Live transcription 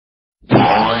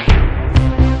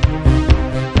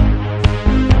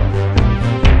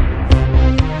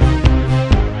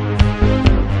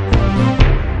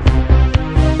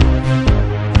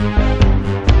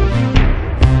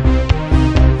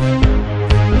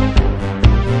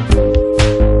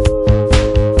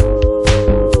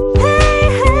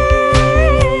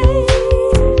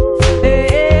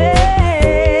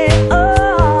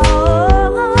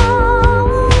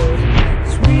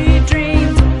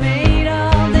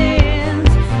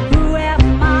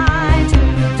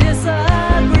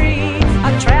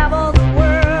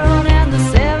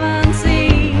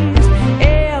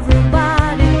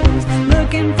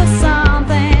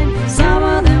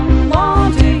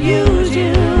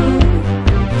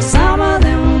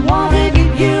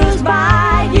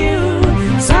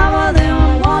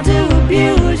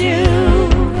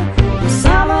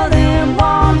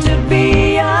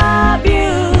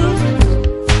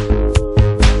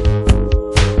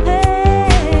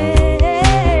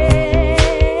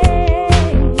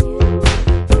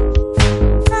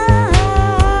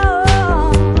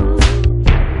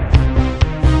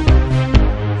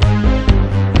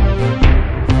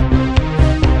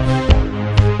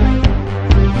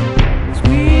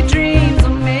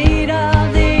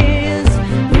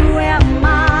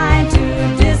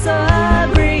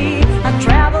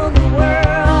traveled the world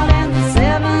and the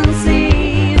seven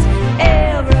seas.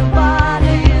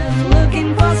 Everybody's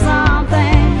looking for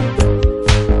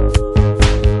something.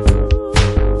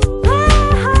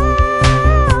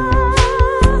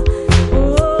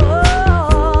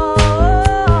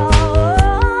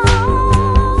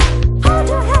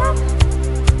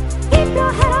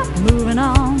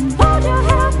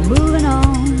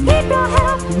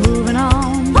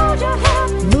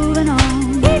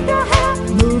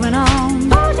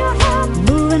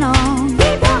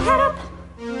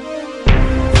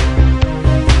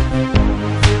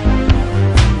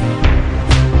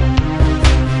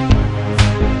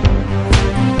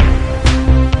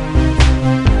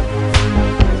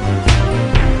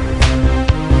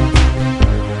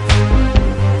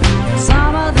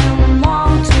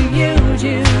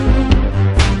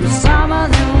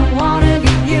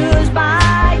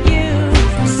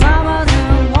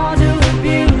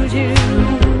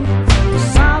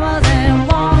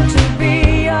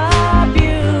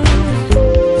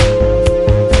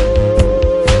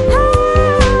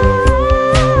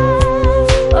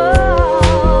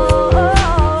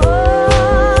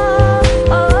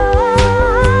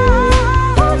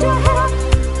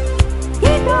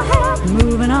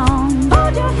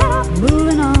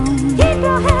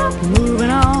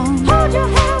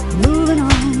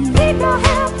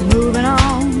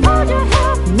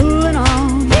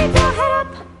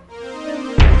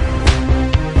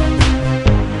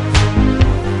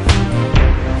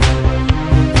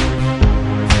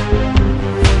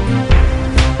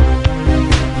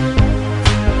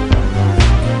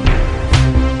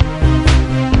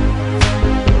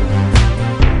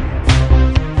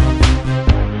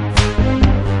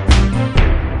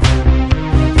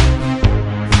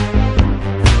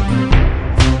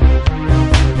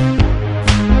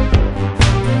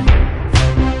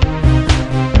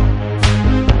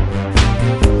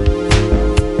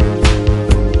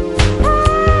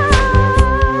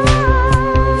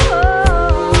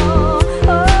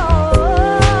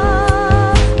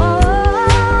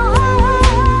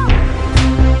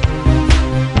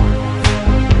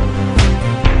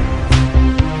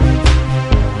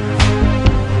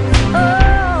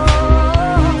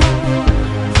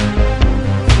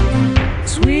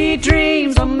 Sweet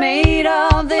dreams are made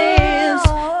of this.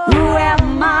 Who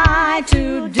am I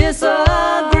to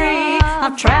disagree?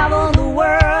 I've traveled the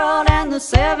world and the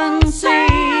seven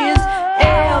seas.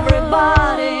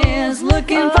 Everybody's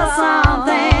looking for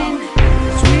something.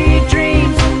 Sweet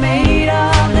dreams are made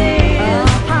of this.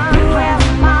 Who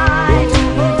am I to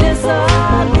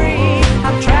disagree?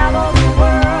 I've traveled the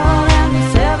world and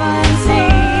the seven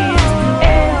seas.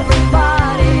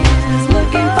 Everybody's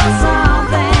looking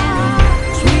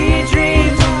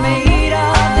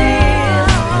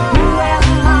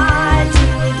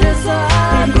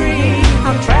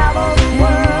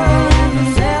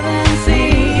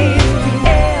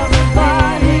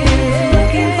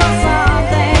for something.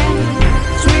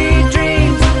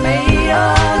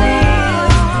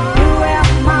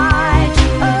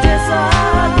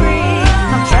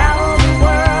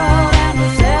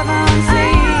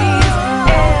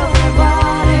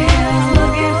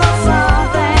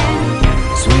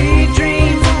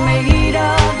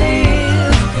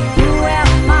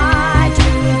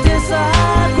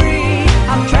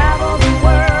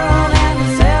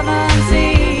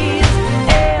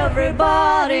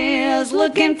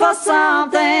 for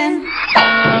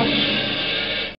something.